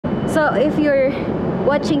So if you're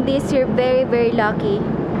watching this, you're very, very lucky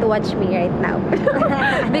to watch me right now.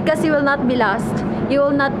 Because you will not be lost. You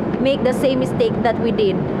will not make the same mistake that we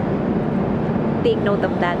did. Take note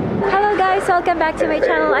of that. Hello guys, welcome back to my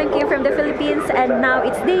channel. I'm Kim from the Philippines and now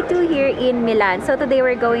it's day 2 here in Milan. So today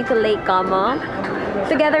we're going to Lake Como.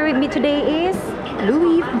 Together with me today is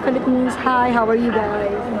Louis from Philippines. Hi, how are you guys?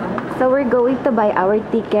 So we're going to buy our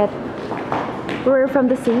ticket. We're from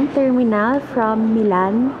the same terminal from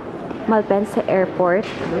Milan, Malpensa Airport.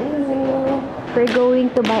 Hello. We're going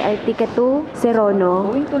to buy our ticket to Serono.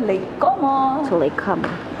 Going to Lake Como. To Lake Como.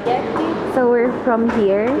 So we're from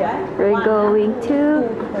here. We're going to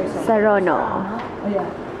Serono.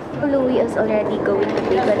 Louis is already going to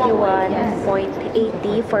pay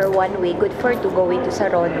 21.80 for one way, good for two going to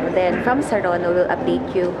Serono. Then from Serono, we'll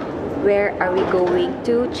update you where are we going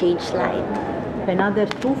to change line. Another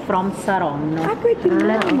 2 from Saronno.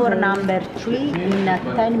 Platform number 3 in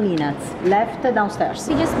 10 minutes. Left downstairs.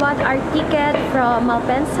 We just bought our ticket from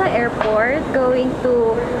Malpensa Airport going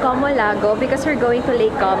to Como Lago because we're going to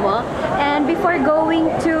Lake Como. And before going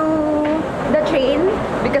to the train,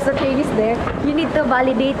 because the train is there, you need to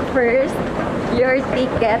validate first your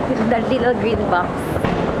ticket with the little green box.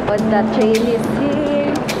 But the train is here.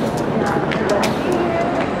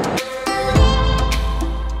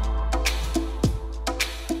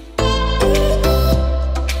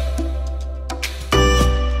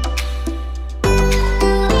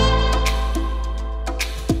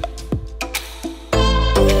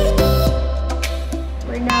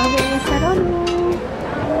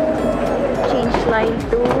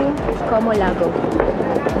 To Como Lago.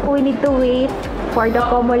 We need to wait for the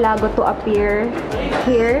Como Lago to appear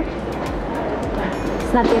here.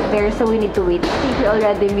 It's not yet there, so we need to wait. I think we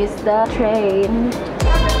already missed the train.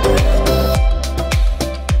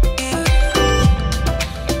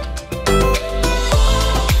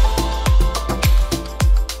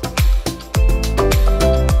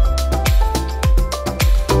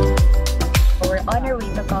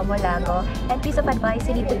 Lago. And piece of advice,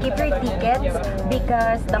 you need to keep your tickets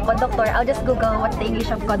because the conductor, I'll just Google what's the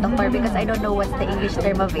English of conductor because I don't know what's the English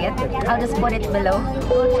term of it. I'll just put it below.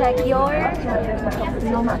 We'll check your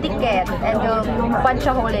ticket and they'll punch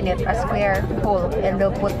a hole in it, a square hole, and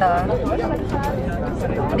they'll put the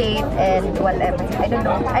date and whatever. I don't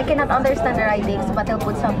know. I cannot understand the writings, but they'll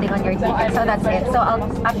put something on your ticket. So that's it. So I'll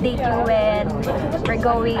update you when we're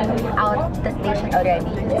going out the station already.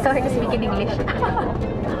 Sorry to speak in English.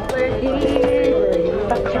 We're here.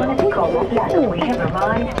 We have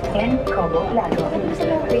arrived in Como Lago.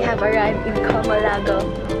 We have arrived in Como Lago.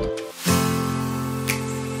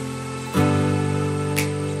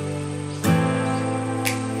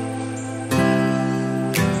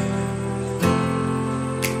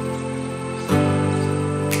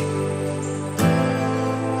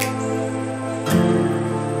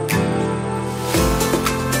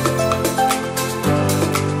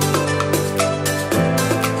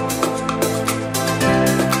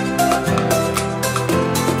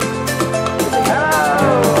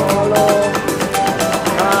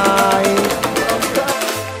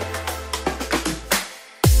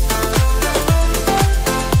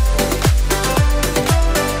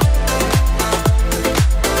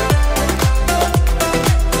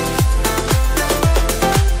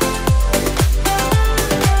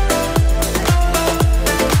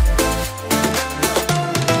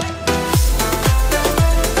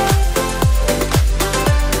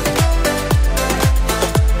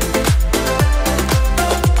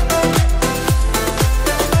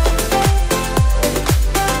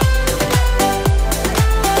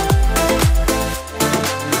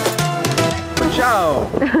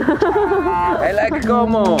 I like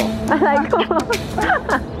Como. I like Como.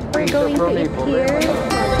 We're going to eat here.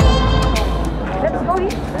 Let's go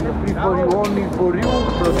eat. Only for you,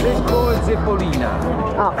 Prosecco and Zepolina.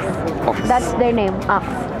 Ox. That's their name, Ox.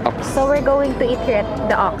 So we're going to eat here at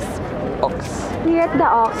the Ox. Here at the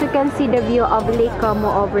Ox, you can see the view of Lake Como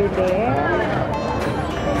over there.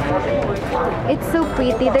 It's so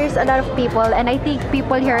pretty. There's a lot of people and I think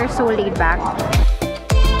people here are so laid back.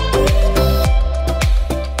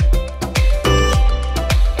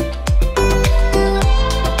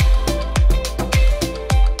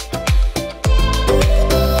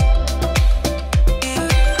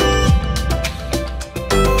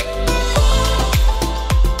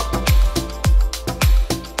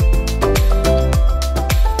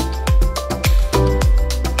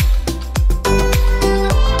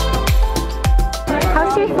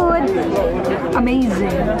 your food?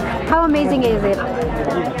 Amazing. How amazing is it?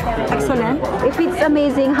 Excellent. If it's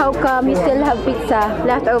amazing, how come you still have pizza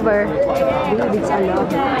left over? Dude, it's a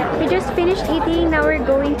lot. We just finished eating. Now we're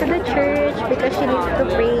going to the church because she needs to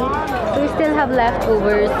pray. So we still have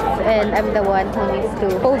leftovers, and I'm the one who needs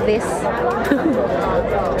to hold this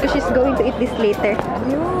because she's going to eat this later.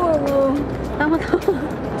 Tama to.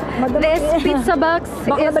 This pizza box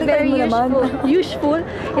is very useful.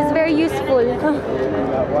 It's very useful.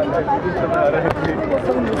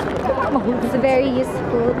 It's very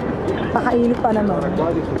useful. Pakainit pa naman.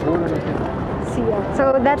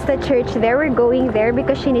 So that's the church there. We're going there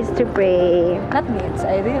because she needs to pray. That means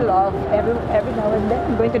I really love every now and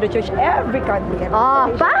then going to the church every country.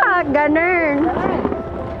 Oh, fuck! Ganun!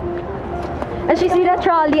 And she see the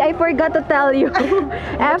trolley. I forgot to tell you.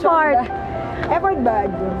 Effort! Effort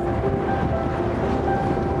bag.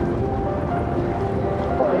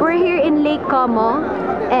 We're here in Lake Como,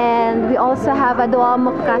 and we also have a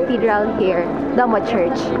Duomo Cathedral here, Duomo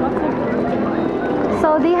Church.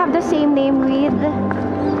 So they have the same name with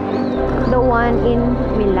the one in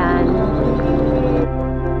Milan.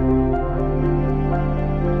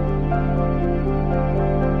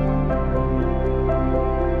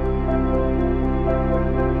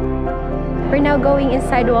 We're now going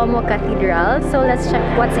inside Duomo Cathedral, so let's check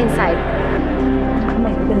what's inside.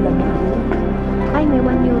 May Ay, may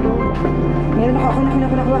 1 euro. Meron ako.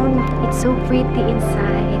 It's so pretty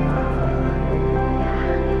inside.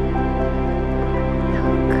 Yeah.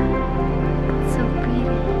 Look. It's so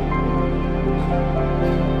pretty.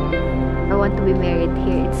 I want to be married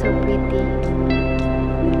here. It's so pretty.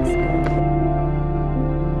 It's good.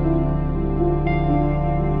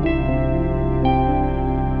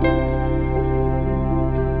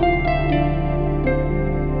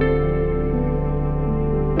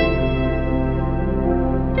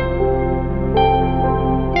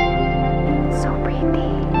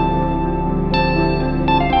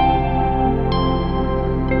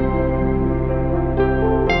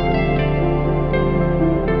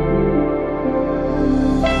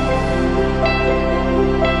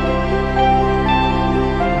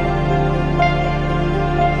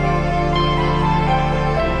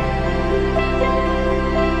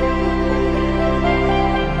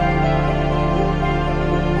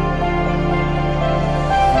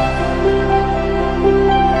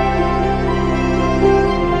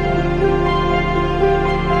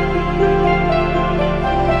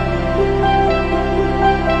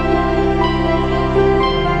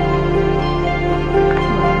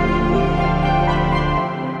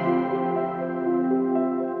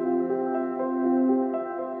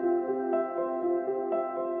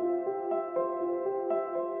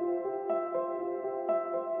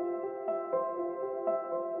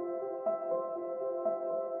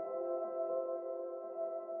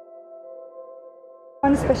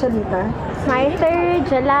 One specialita. My third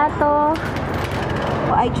gelato.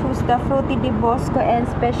 I choose the Frutti di Bosco and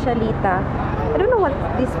Specialita. I don't know what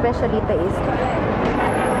this Specialita is.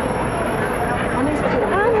 Ano yung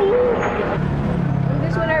specialita?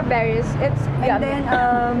 This one are berries. It's And then,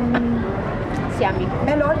 it's yummy.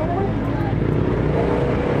 melon.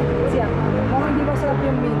 Siya. Mukhang hindi masarap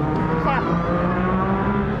yung milk. Sarap.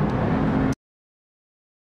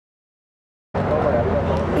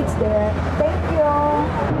 It's there. Thank you.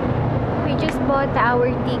 We just bought our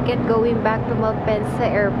ticket going back to Malpensa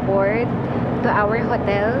Airport to our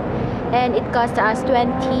hotel, and it cost us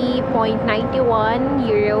 20.91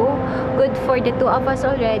 euro. Good for the two of us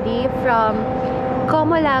already, from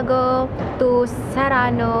Como Lago to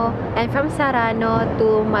Sarano, and from Sarano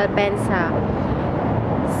to Malpensa.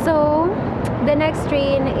 So the next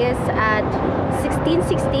train is at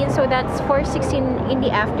 16:16, so that's 4:16 in the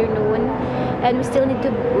afternoon, and we still need to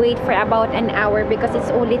wait for about an hour because it's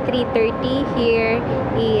only 3:30 here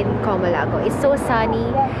in Como Lago. It's so sunny,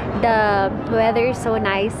 the weather is so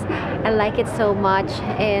nice. I like it so much,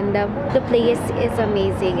 and the place is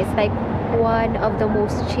amazing. It's like one of the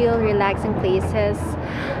most chill, relaxing places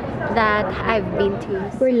that I've been to.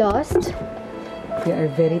 We're lost. We are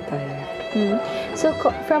very tired. So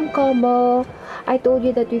from Como, I told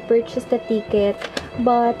you that we purchased the ticket,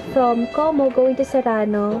 but from Como going to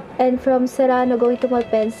Serrano, and from Serrano going to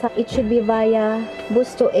Malpensa, it should be via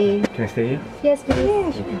Busto A. Can I stay here? Yes,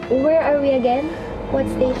 please. Where are we again? What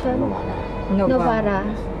station? Novara.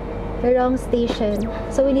 The wrong station.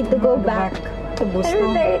 So we need to go back. to Busto.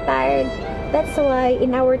 I'm very tired. That's why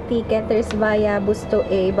in our ticket there's via Busto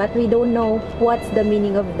A, but we don't know what's the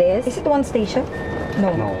meaning of this. Is it one station?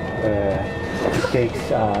 No. No. It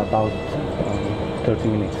takes about 30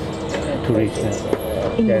 minutes to reach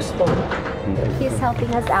In there. Busto. He's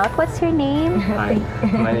helping us out. What's your name? Hi,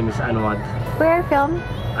 my name is Anwad. Where from?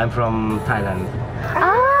 I'm from Thailand.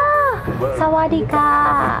 Ah!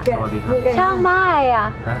 Sawadika! Sawadee. Chiang Mai!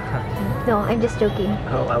 No, I'm just joking.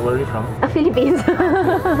 Oh, where are you from? Philippines.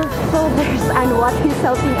 So there's Anwat. He's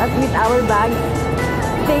helping us with our bags.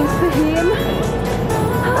 Thanks to him.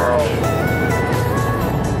 Hi.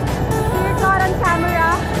 You're caught on camera.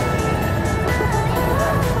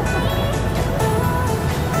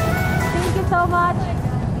 Thank you so much.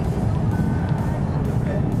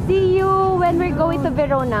 See you when we're going to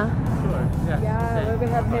Verona. Sure. Yeah, we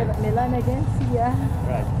have Milan again. See ya.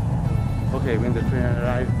 Right. Okay, when the train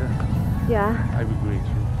arrives, Yeah. I will greet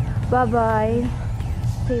you. Bye-bye.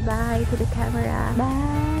 Say bye to the camera.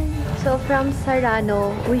 Bye. So from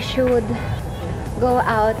Sarano, we should go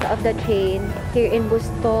out of the train here in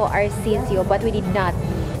Busto Arsizio, but we did not.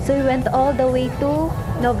 So we went all the way to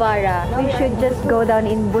Novara. We should just go down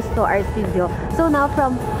in Busto Arsizio. So now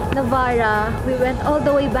from Novara, we went all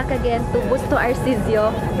the way back again to Busto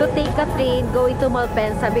Arsizio to take a train going to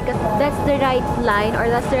Malpensa because that's the right line or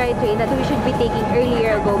that's the right train that we should be taking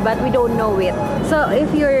earlier ago, but we don't know it. So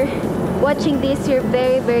if you're watching this, you're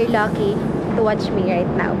very, very lucky to watch me right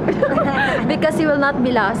now because you will not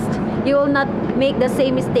be lost. You will not make the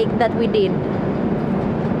same mistake that we did.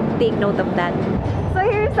 Take note of that. So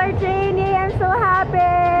here's our train. Yay, I'm so happy.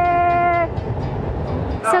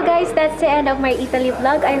 So guys, that's the end of my Italy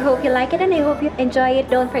vlog. I hope you like it and I hope you enjoy it.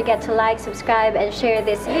 Don't forget to like, subscribe, and share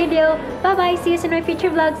this video. Bye bye. See you in my future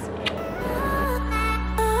vlogs.